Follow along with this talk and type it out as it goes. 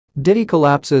Diddy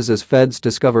collapses as feds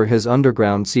discover his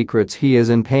underground secrets. He is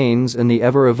in pains in the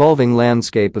ever-evolving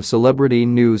landscape of celebrity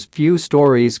news. Few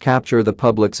stories capture the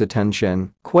public's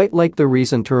attention, quite like the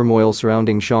recent turmoil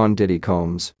surrounding Sean Diddy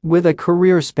Combs. With a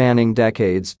career spanning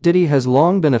decades, Diddy has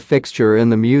long been a fixture in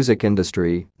the music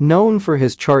industry, known for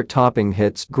his chart-topping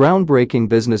hits, groundbreaking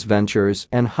business ventures,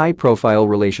 and high-profile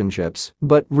relationships.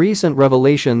 But recent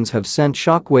revelations have sent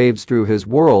shockwaves through his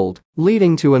world,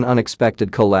 leading to an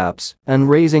unexpected collapse and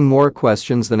raising more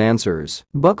questions than answers.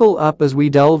 Buckle up as we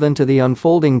delve into the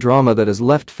unfolding drama that has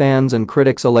left fans and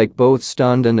critics alike both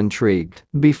stunned and intrigued.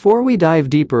 Before we dive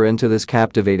deeper into this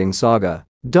captivating saga,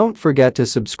 don't forget to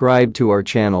subscribe to our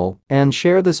channel and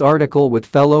share this article with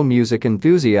fellow music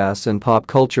enthusiasts and pop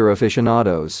culture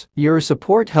aficionados. Your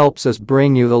support helps us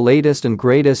bring you the latest and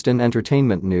greatest in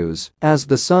entertainment news. As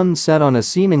the sun set on a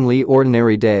seemingly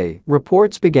ordinary day,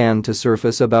 reports began to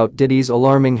surface about Diddy's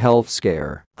alarming health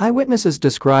scare. Eyewitnesses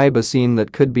describe a scene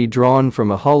that could be drawn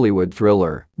from a Hollywood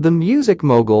thriller. The music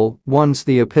mogul, once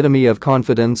the epitome of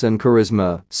confidence and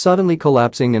charisma, suddenly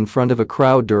collapsing in front of a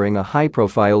crowd during a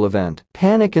high-profile event.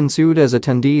 Panic ensued as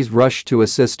attendees rushed to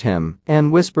assist him,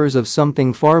 and whispers of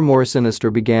something far more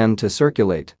sinister began to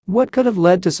circulate. What could have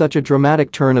led to such a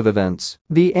dramatic turn of events?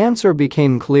 The answer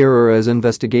became clearer as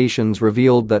investigations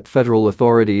revealed that federal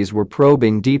authorities were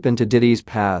probing deep into Diddy's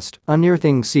past,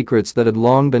 unearthing secrets that had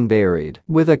long been buried.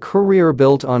 With a career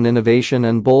built on innovation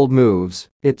and bold moves,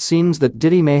 it seems that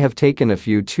Diddy may have taken a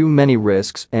few too many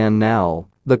risks, and now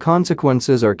the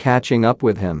consequences are catching up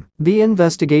with him. The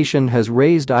investigation has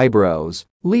raised eyebrows,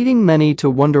 leading many to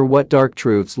wonder what dark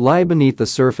truths lie beneath the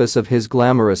surface of his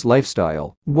glamorous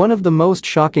lifestyle. One of the most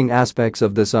shocking aspects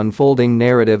of this unfolding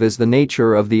narrative is the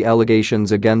nature of the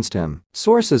allegations against him.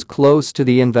 Sources close to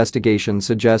the investigation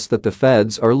suggest that the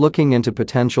feds are looking into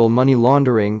potential money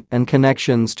laundering and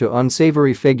connections to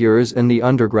unsavory figures in the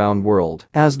underground world.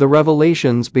 As the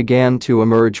revelations began to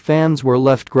emerge, fans were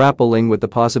left grappling with the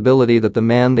possibility that the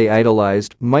man they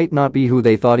idolized might not be who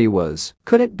they thought he was.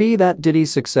 Could it be that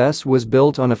Diddy's success was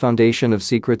built on a foundation of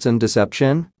secrets and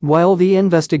deception? While the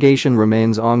investigation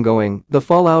remains ongoing, the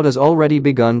fallout has already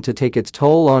begun to take its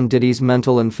toll on Diddy's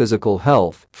mental and physical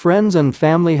health. Friends and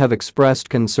family have expressed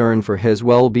concern for his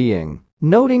well-being,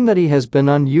 noting that he has been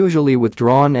unusually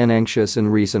withdrawn and anxious in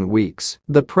recent weeks.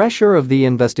 The pressure of the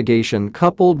investigation,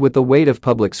 coupled with the weight of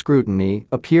public scrutiny,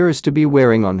 appears to be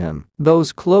wearing on him.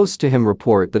 Those close to him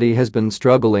report that he has been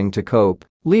struggling to cope,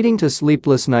 leading to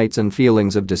sleepless nights and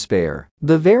feelings of despair.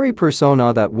 The very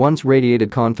persona that once radiated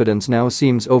confidence now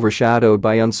seems overshadowed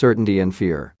by uncertainty and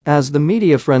fear. As the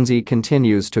media frenzy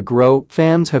continues to grow,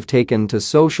 fans have taken to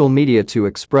social media to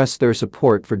express their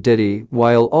support for Diddy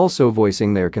while also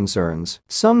voicing their concerns.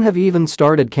 Some have even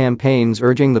started campaigns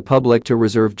urging the public to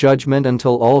reserve judgment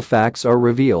until all facts are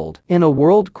revealed. In a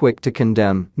world quick to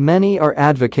condemn, many are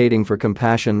advocating for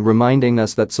compassion, reminding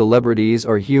us that celebrities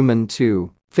are human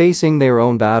too, facing their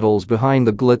own battles behind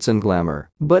the glitz and glamour.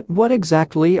 But what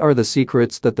exactly are the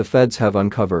secrets that the feds have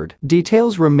uncovered?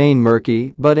 Details remain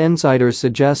murky, but insiders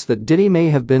suggest that Diddy may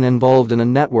have been involved in a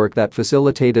network that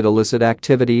facilitated illicit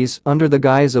activities under the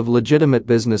guise of legitimate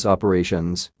business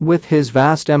operations. With his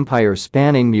vast empire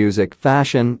spanning music,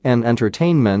 fashion, and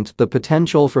entertainment, the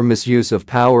potential for misuse of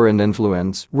power and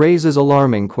influence raises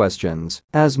alarming questions.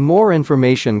 As more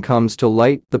information comes to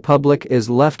light, the public is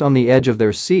left on the edge of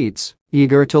their seats,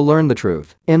 eager to learn the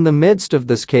truth. In the midst of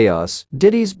this chaos,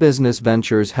 Diddy's business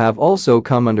ventures have also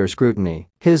come under scrutiny.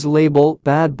 His label,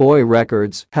 Bad Boy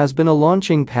Records, has been a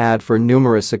launching pad for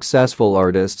numerous successful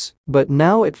artists, but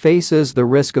now it faces the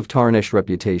risk of tarnished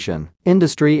reputation.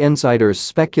 Industry insiders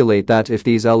speculate that if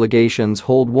these allegations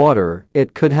hold water,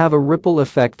 it could have a ripple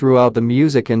effect throughout the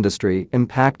music industry,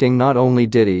 impacting not only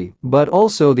Diddy, but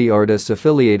also the artists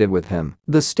affiliated with him.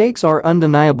 The stakes are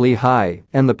undeniably high,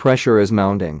 and the pressure is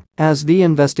mounting. As the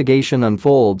investigation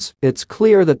unfolds, it's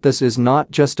clear that this is not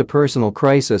just a personal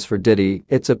crisis for Diddy,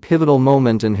 it's a pivotal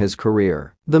moment in his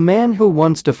career. The man who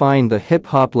once defined the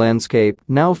hip-hop landscape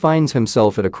now finds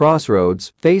himself at a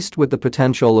crossroads, faced with the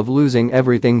potential of losing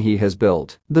everything he has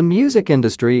built. The music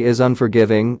industry is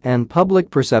unforgiving, and public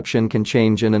perception can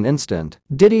change in an instant.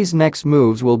 Diddy's next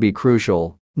moves will be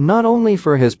crucial, not only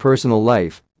for his personal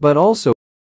life, but also